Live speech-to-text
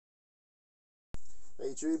Hey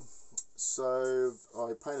YouTube, so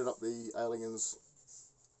I painted up the Aliens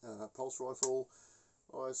pulse rifle.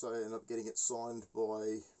 I also ended up getting it signed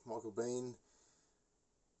by Michael Bean,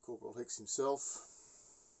 Corporal Hicks himself.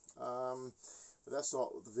 But that's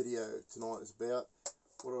not what the video tonight is about.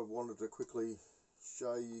 What I wanted to quickly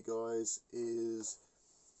show you guys is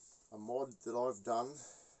a mod that I've done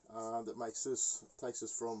that takes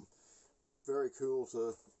us from very cool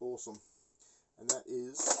to awesome, and that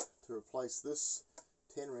is to replace this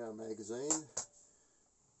 10-round magazine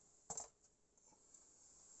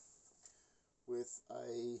with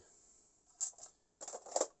a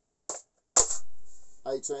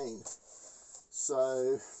 18.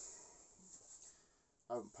 So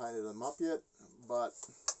I haven't painted them up yet, but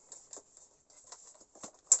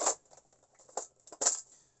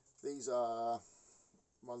these are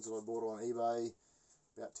ones that I bought on eBay,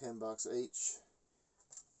 about $10 each.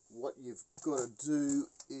 What you've got to do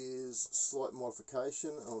is slight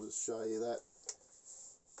modification. I'll just show you that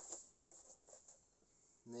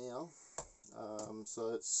now. So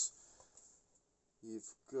there's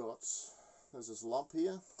this lump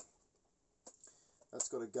here, that's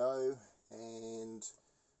got to go, and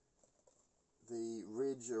the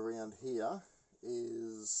ridge around here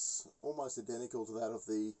is almost identical to that of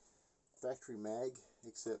the factory mag,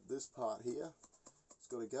 except this part here has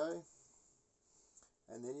got to go.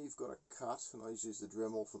 And then you've got to cut, and I just use the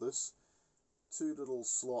Dremel for this, two little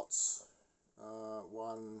slots,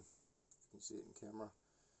 one, you can see it in camera,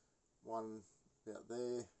 one about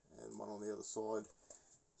there and one on the other side,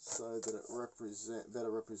 so that it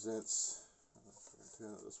better represents, if I can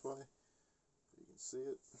turn it this way, you can see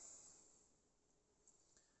it.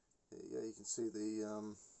 There you go, you can see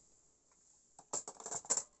the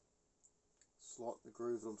slot, the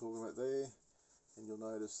groove that I'm talking about there. And you'll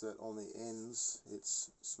notice that on the ends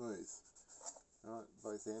it's smooth. Right,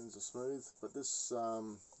 both ends are smooth, but this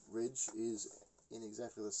ridge is in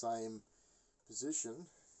exactly the same position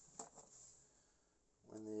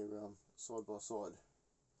when they're side by side.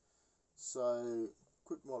 So,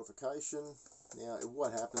 quick modification. Now,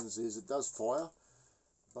 what happens is it does fire,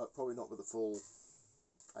 but probably not with the full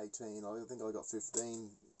 18. I think I got 15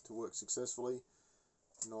 to work successfully,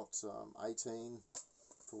 not 18.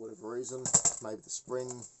 For whatever reason, maybe the spring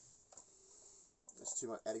is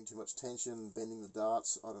adding too much tension, bending the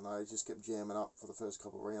darts, I don't know, it just kept jamming up for the first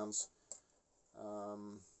couple of rounds.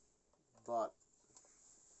 But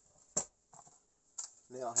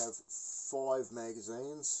now I have 5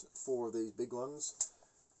 magazines, 4 of these big ones,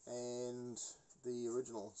 and the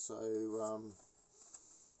original, so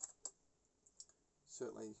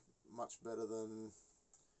certainly much better than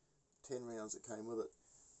 10 rounds that came with it.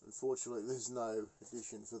 Unfortunately, there's no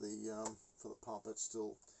addition for the pump. It's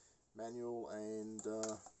still manual and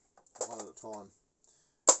one at a time.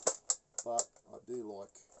 But I do like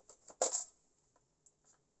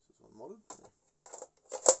this one modded.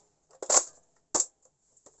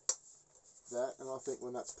 That, and I think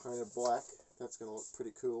when that's painted black, that's going to look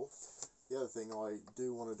pretty cool. The other thing I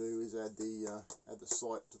do want to do is add the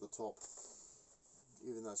sight to the top.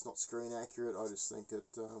 Even though it's not screen accurate, I just think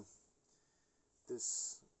that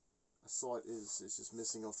this sight is just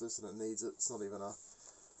missing off this, and it needs it. It's not even it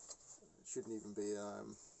shouldn't even be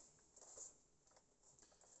an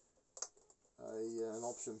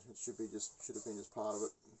option. It should have been just part of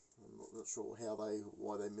it. I'm not sure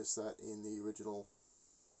why they missed that in the original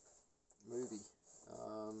movie.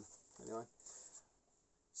 Anyway,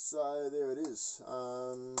 so there it is.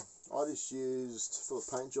 I just used, for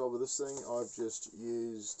the paint job of this thing, I've just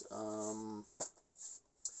used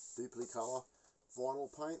Duplicolour vinyl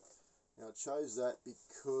paint. Now I chose that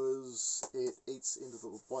because it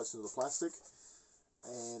bites into the plastic,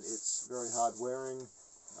 and it's very hard wearing.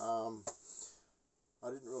 I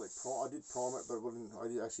did prime it, but I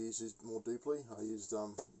did actually use more Dupli. I used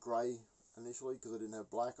grey initially because I didn't have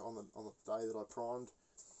black on the day that I primed,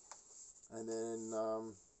 and then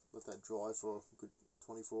let that dry for a good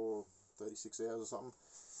 24 or 36 hours or something,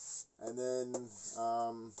 and then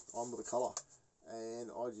on with the colour.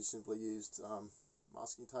 And I just simply used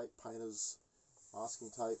masking tape, painter's masking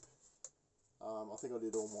tape. I think I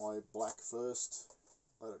did all my black first,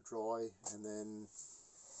 let it dry, and then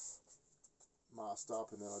masked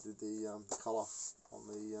up, and then I did the colour on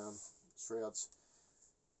the shrouds.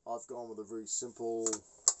 I've gone with a very simple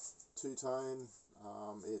two-tone.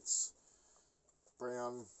 It's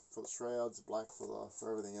brown for the shrouds, black for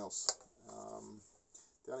everything else.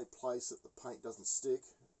 The only place that the paint doesn't stick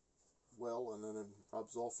well and then it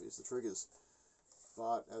rubs off is the triggers,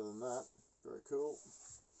 but other than that, very cool.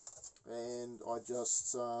 And I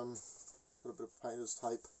just put a bit of painter's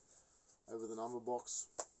tape over the number box,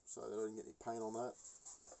 so that I didn't get any paint on that.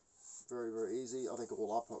 Very, very easy. I think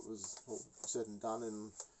all up it was all said and done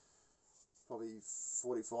in probably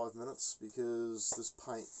 45 minutes, because this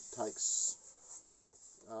paint takes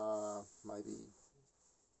maybe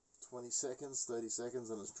 20 seconds, 30 seconds,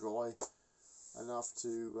 and it's dry enough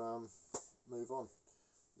to move on.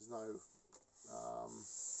 There's no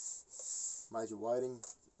major waiting,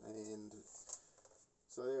 and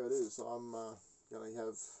so there it is. I'm going to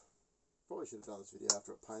have, probably should have done this video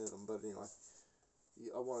after I painted them, but anyway,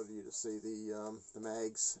 I wanted you to see the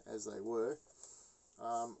mags as they were.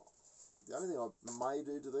 The only thing I may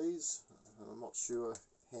do to these, and I'm not sure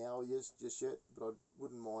how just yet, but I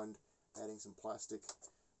wouldn't mind adding some plastic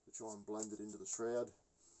to try and blend it into the shroud,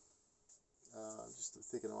 just to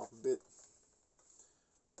thicken them up a bit.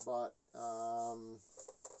 But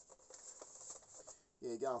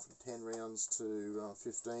yeah, going from 10 rounds to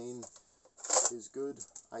 15 is good.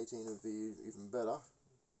 18 would be even better.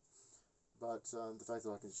 But the fact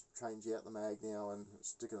that I can change out the mag now and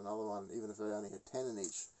stick in another one, even if I only had 10 in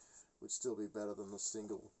each, would still be better than the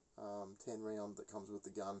single 10 round that comes with the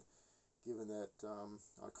gun. Given that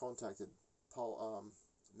I contacted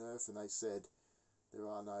NERF, and they said there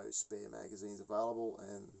are no spare magazines available,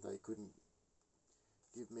 and they couldn't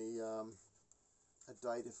give me a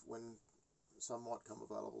date when some might come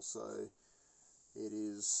available. So it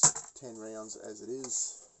is 10 rounds as it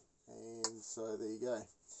is, and so there you go.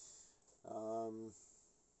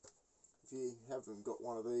 If you haven't got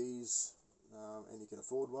one of these and you can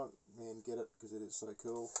afford one, man, get it, because it is so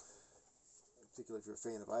cool. Particularly if you're a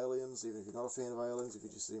fan of aliens. Even if you're not a fan of aliens, if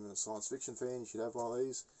you're just even a science fiction fan, you should have one of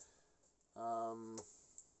these.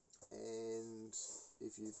 And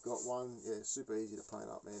if you've got one, yeah, super easy to paint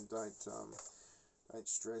up, man. Don't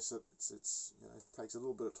stress it. It's you know, it takes a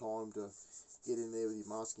little bit of time to get in there with your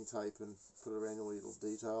masking tape and put it around all your little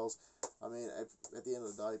details. I mean, at the end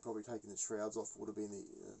of the day, probably taking the shrouds off would have been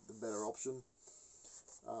the better option.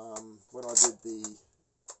 When I did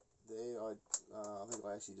I think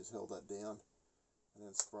I actually just held that down and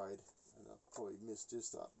then sprayed, and I probably missed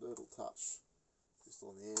just a little touch just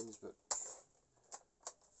on the ends, but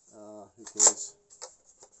who cares?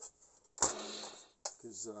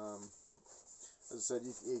 Because as I said,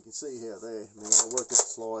 you can see here there. I mean, I worked up the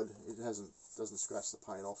slide. It doesn't scratch the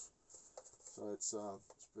paint off, so it's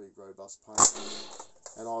pretty robust paint.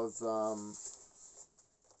 And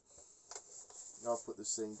I've put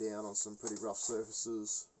this thing down on some pretty rough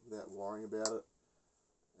surfaces without worrying about it,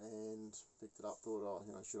 and picked it up. Thought, oh,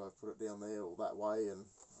 you know, should I put it down there or that way? And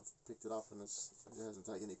I've picked it up, and it hasn't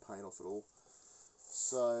taken any paint off at all.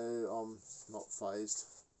 So I'm not phased.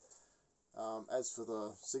 As for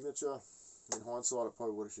the signature, in hindsight, I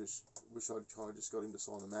probably would have wish I'd kind of just got him to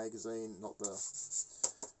sign the magazine, not the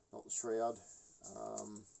shroud.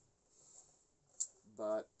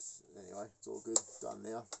 But anyway, it's all good, done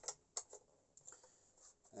now.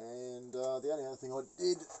 And the only other thing I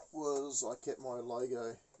did was I kept my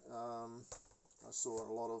logo. I saw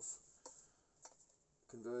a lot of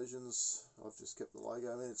conversions. I've just kept the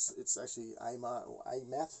logo. I mean, it's actually AMAT, or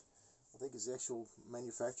AMAT, I think is the actual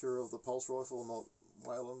manufacturer of the pulse rifle, not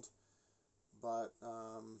Wayland. But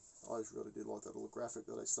I really did like that little graphic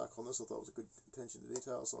that they stuck on this. I thought it was a good attention to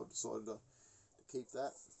detail, so I decided to keep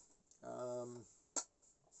that.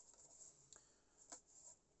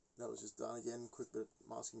 That was just done again, quick bit of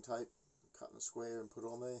masking tape, cutting a square and put it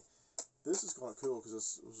on there. This is kind of cool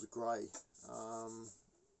because it was a grey,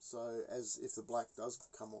 so as if the black does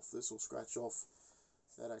come off this or scratch off,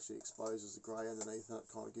 that actually exposes the grey underneath, and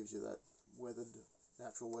it kind of gives you that weathered,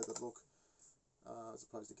 natural weathered look, as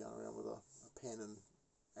opposed to going around with a pen and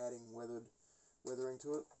adding weathering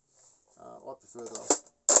to it. I prefer the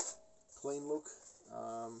clean look.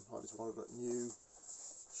 I just wanted it new,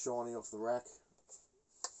 shiny off the rack.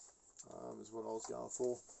 Is what I was going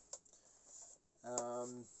for.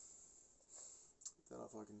 Don't know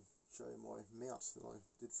if I can show you my mount that I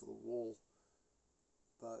did for the wall,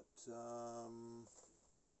 but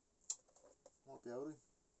might be able to.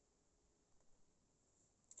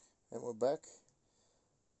 And we're back.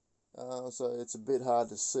 So it's a bit hard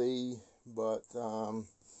to see, but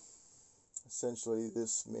essentially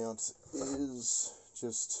this mount is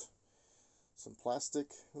just some plastic,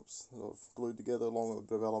 that I've glued together along with a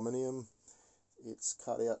bit of aluminium. It's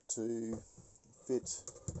cut out to fit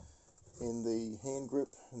in the hand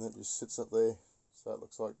grip, and that just sits up there, so it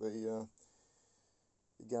looks like the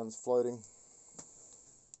gun's floating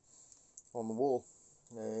on the wall,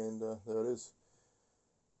 and there it is.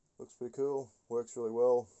 Looks pretty cool, works really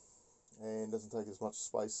well, and doesn't take as much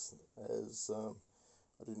space as I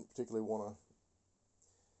didn't particularly want to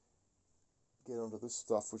get onto this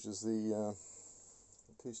stuff, which is the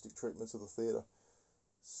acoustic treatments of the theatre.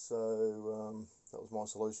 So that was my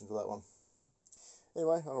solution to that one.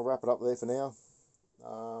 Anyway, I'm going to wrap it up there for now.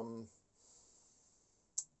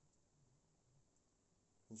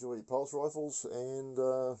 Enjoy your pulse rifles, and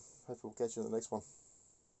hopefully we'll catch you in the next one.